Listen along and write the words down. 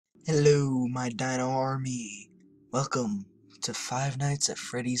Hello, my Dino Army. Welcome to Five Nights at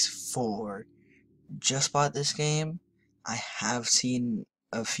Freddy's 4. Just bought this game. I have seen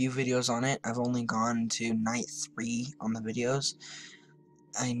a few videos on it. I've only gone to night 3 on the videos.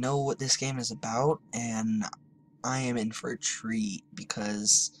 I know what this game is about, and I am in for a treat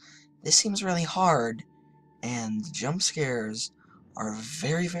because this seems really hard, and the jump scares are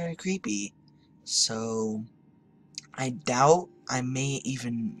very, very creepy. So I doubt I may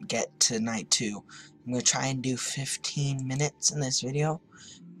even get to night 2. I'm going to try and do 15 minutes in this video,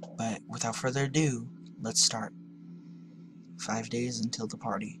 but without further ado, let's start. 5 days until the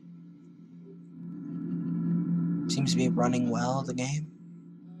party. Seems to be running well, the game.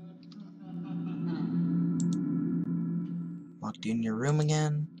 Locked you in your room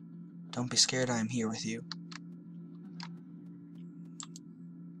again. Don't be scared, I am here with you.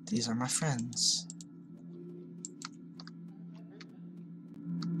 These are my friends.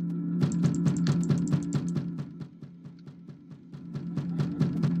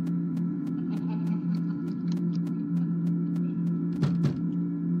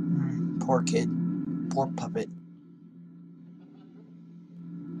 Poor kid. Poor puppet.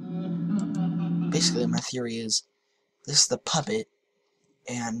 Basically, my theory is, this is the puppet,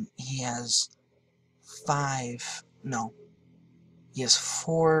 and he has he has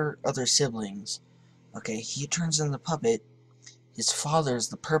 4 other siblings. Okay, he turns into the puppet. His father's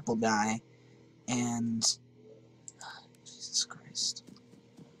the purple guy, and Jesus Christ.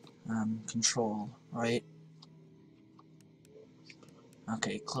 Control, right?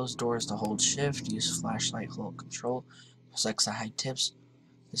 Okay, close doors to hold shift, use flashlight, hold control, press X to hide tips.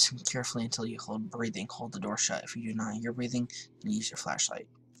 Listen carefully until you hold breathing. Hold the door shut. If you do not hear breathing, then use your flashlight.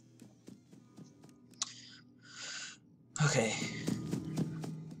 Okay.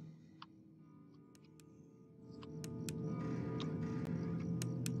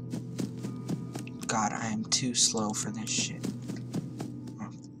 God, I am too slow for this shit.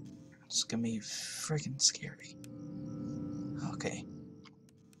 It's gonna be freaking scary. Okay.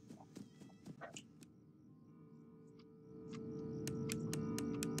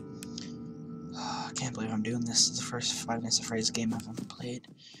 I can't believe I'm doing this. This is the first Five Nights at Freddy's game I've ever played.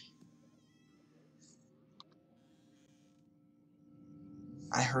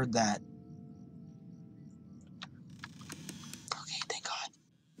 I heard that. Okay, thank God.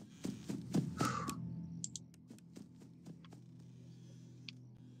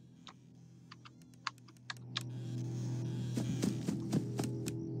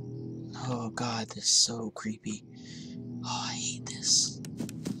 Oh God, this is so creepy. Oh, I hate this.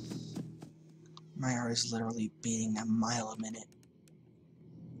 My heart is literally beating a mile a minute.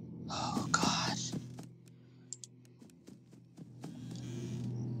 Oh God.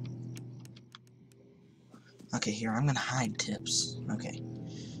 Okay, here, I'm gonna hide tips. Okay.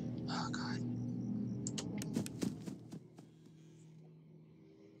 Oh God.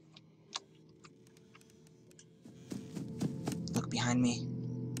 Look behind me.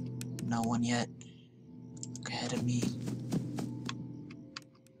 No one yet. Look ahead of me.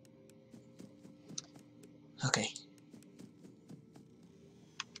 Okay.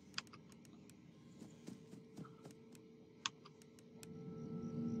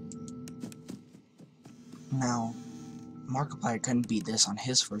 Now, Markiplier couldn't beat this on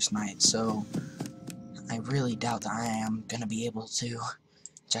his first night, so I really doubt that I am gonna be able to.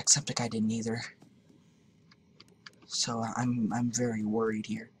 Jacksepticeye didn't either. So I'm very worried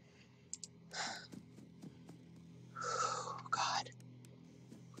here. Oh God.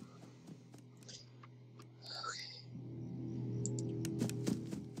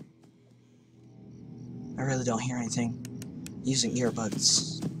 I really don't hear anything. Using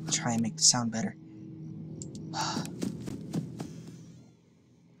earbuds. Try and make the sound better.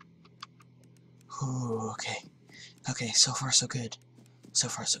 Ooh, okay. Okay, so far so good. So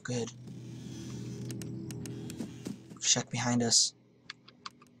far so good. Check behind us.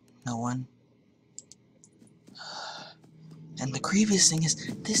 No one. And the creepiest thing is,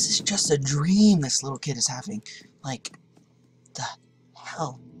 this is just a dream this little kid is having. Like, the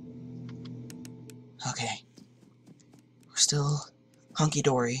hell? Okay. We're still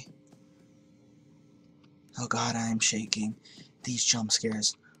hunky-dory. Oh God, I am shaking. These jump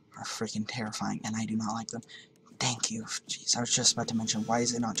scares are freaking terrifying, and I do not like them. Thank you. Jeez, I was just about to mention, why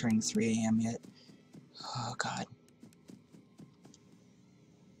is it not turning 3 AM yet? Oh God.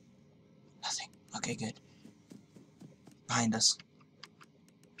 Nothing. Okay, good. Behind us.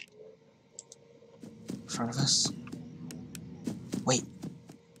 In front of us. Wait.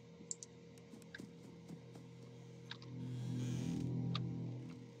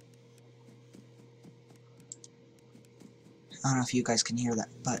 don't know if you guys can hear that,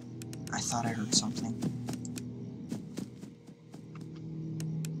 but I thought I heard something.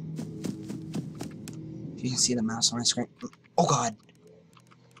 If you can see the mouse on my screen. Oh god!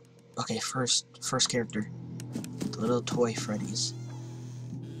 Okay, first character. The little toy Freddy's.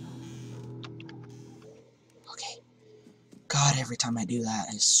 Okay. God, every time I do that,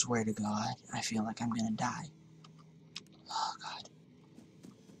 I swear to God, I feel like I'm gonna die. Oh god.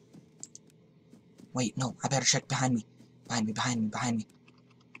 Wait, no, I better check behind me. Behind me, behind me, behind me.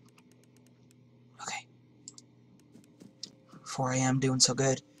 Okay. 4 AM doing so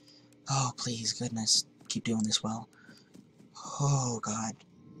good. Oh, please, goodness. Keep doing this well. Oh, God.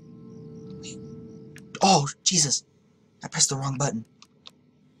 Wait. Oh, Jesus! I pressed the wrong button.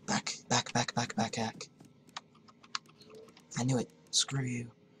 Back. I knew it. Screw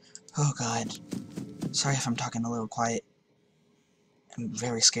you. Oh, God. Sorry if I'm talking a little quiet. I'm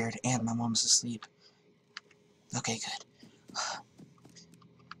very scared, and my mom's asleep. Okay, good.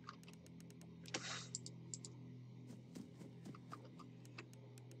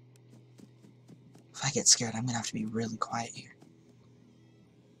 If I get scared, I'm gonna have to be really quiet here.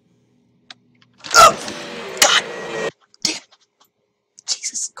 Oh! God! Damn!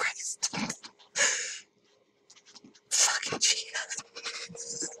 Jesus Christ! Fucking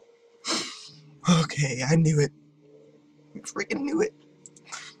Jesus! Okay, I knew it. I freaking knew it.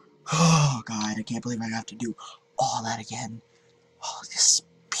 Oh God, I can't believe I have to do all that again. Oh, this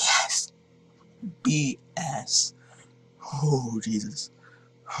BS. BS. Oh, Jesus.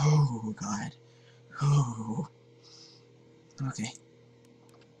 Oh, God. Oh. Okay.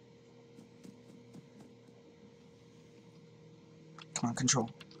 Come on, control.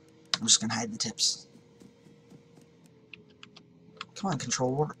 I'm just gonna hide the tips. Come on,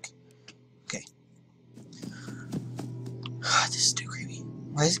 control, work. Okay. This is too creepy.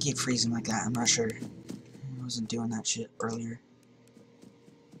 Why does it keep freezing like that? I'm not sure. I wasn't doing that shit earlier.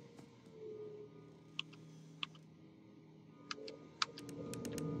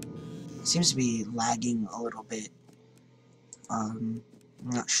 It seems to be lagging a little bit. I'm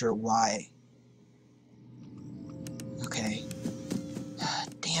not sure why. Okay.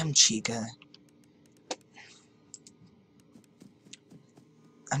 Damn, Chica.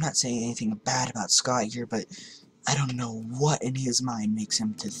 I'm not saying anything bad about Scott here, but I don't know what in his mind makes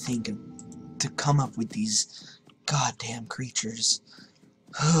him to come up with these goddamn creatures.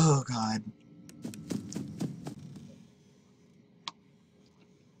 Oh, God.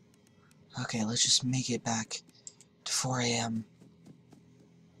 Okay, let's just make it back to 4 AM.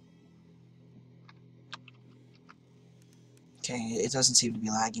 Okay, it doesn't seem to be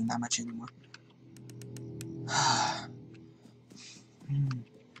lagging that much anymore.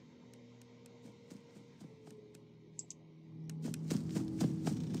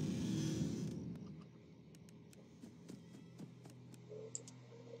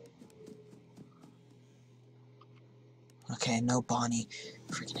 Okay, no Bonnie.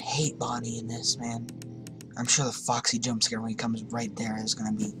 Freaking hate Bonnie in this, man. I'm sure the Foxy jump scare when he comes right there is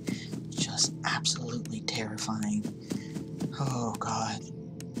gonna be just absolutely terrifying. Oh, God.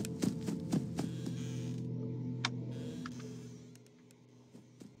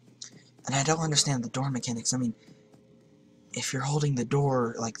 And I don't understand the door mechanics. I mean, if you're holding the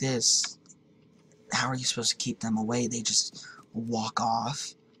door like this, how are you supposed to keep them away? They just walk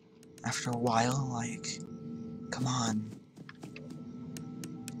off after a while? Like, come on.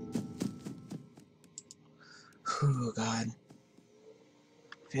 Oh, God.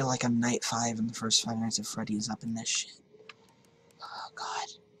 I feel like I'm night 5 in the first 5 Nights at Freddy's up in this shit. Oh, God.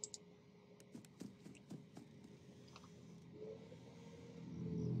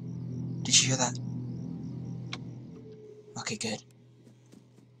 Did you hear that? Okay, good.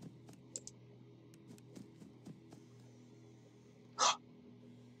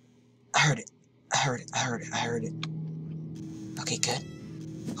 I heard it. I heard it. I heard it. I heard it. Okay, good.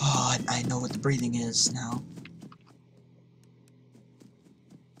 Oh, I know what the breathing is now.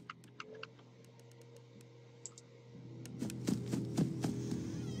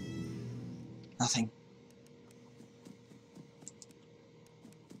 Nothing.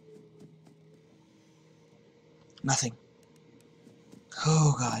 Nothing.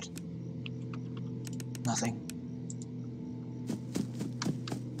 Oh, God. Nothing.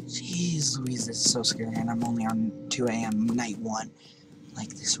 Jeez Louise, this is so scary, and I'm only on 2 AM night 1. Like,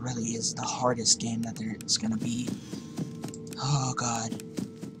 this really is the hardest game that there's gonna be. Oh, God.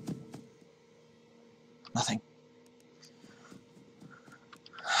 Nothing.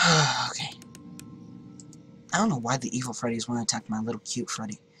 Okay. I don't know why the evil Freddy's want to attack my little cute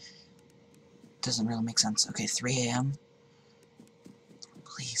Freddy. Doesn't really make sense. Okay, 3 AM.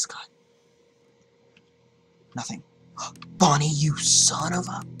 Please, God. Nothing. Bonnie, you son of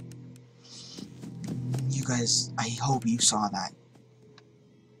a... You guys, I hope you saw that.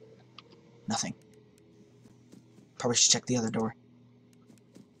 Nothing. Probably should check the other door.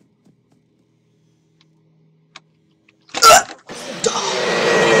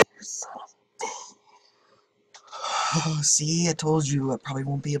 Oh, see, I told you I probably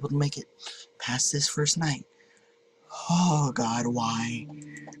won't be able to make it past this first night. Oh God, why?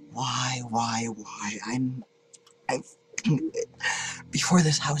 Why? Before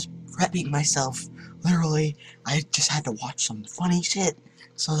this, I was prepping myself. Literally, I just had to watch some funny shit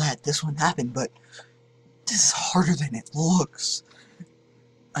so that this wouldn't happen, but this is harder than it looks.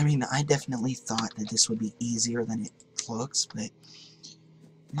 I mean, I definitely thought that this would be easier than it looks, but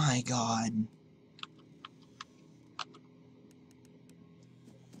my God.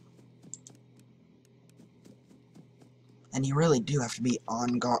 And you really do have to be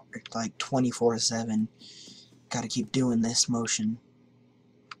on guard, like 24/7. Gotta keep doing this motion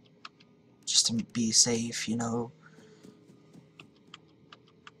just to be safe, you know.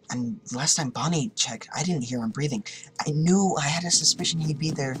 And last time Bonnie checked, I didn't hear him breathing. I had a suspicion he'd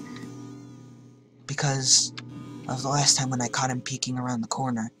be there because of the last time when I caught him peeking around the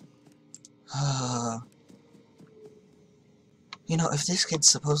corner. You know, if this kid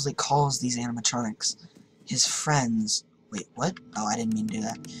supposedly calls these animatronics his friends... Wait, what? Oh, I didn't mean to do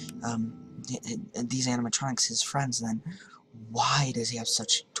that. These animatronics his friends, then why does he have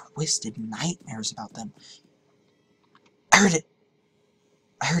such twisted nightmares about them? I heard it!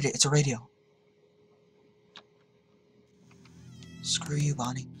 I heard it, it's a radio. Screw you,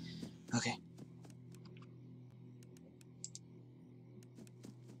 Bonnie. Okay.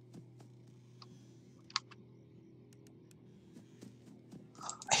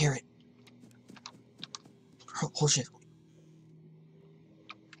 I hear it. Hold shift.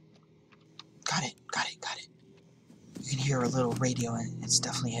 Got it. You can hear a little radio, and it's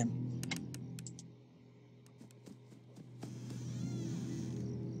definitely him.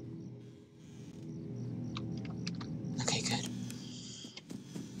 Okay, good.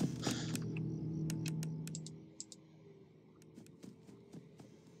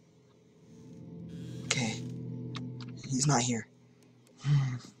 Okay. He's not here.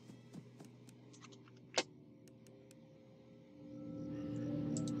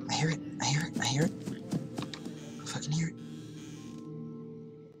 I hear it. If I can hear it.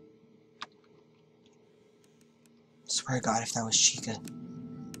 Swear to God, if that was Chica.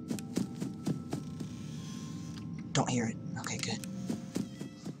 Don't hear it. Okay, good.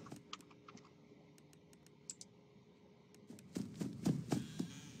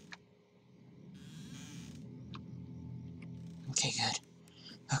 Okay, good.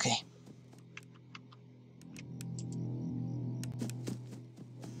 Okay.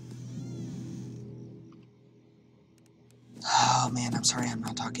 Oh man, I'm sorry I'm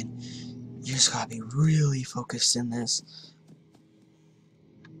not talking. You just gotta be really focused in this.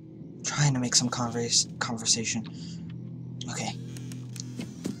 Trying to make some conversation. Okay.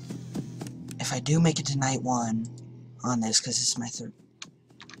 If I do make it to night 1 on this, because this is my 3rd...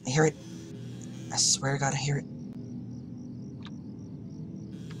 I hear it. I swear to God, I hear it.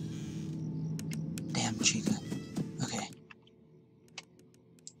 Damn, Chica. Okay.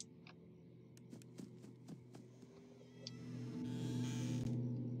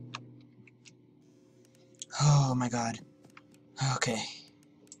 Oh my God. Okay.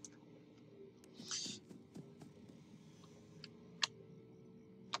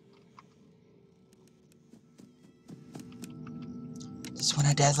 This one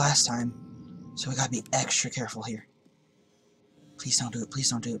I did last time, so we gotta be extra careful here. Please don't do it, please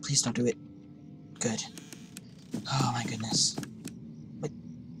don't do it, please don't do it. Good. Oh my goodness. Wait,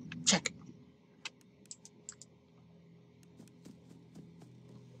 check.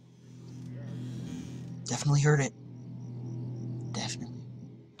 Definitely heard it. Definitely.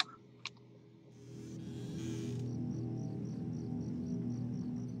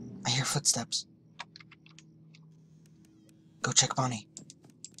 I hear footsteps. Go check Bonnie.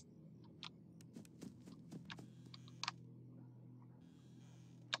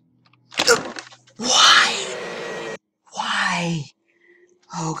 Why?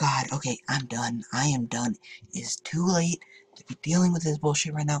 Oh God, okay, I'm done. I am done. It's too late to be dealing with this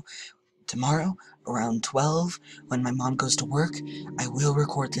bullshit right now. Tomorrow, around 12, when my mom goes to work, I will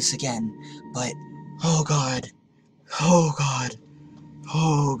record this again. But, oh God. Oh God.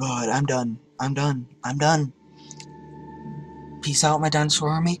 Oh God, I'm done. I'm done. Peace out, my dinosaur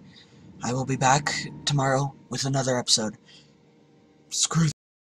army. I will be back tomorrow with another episode. Screw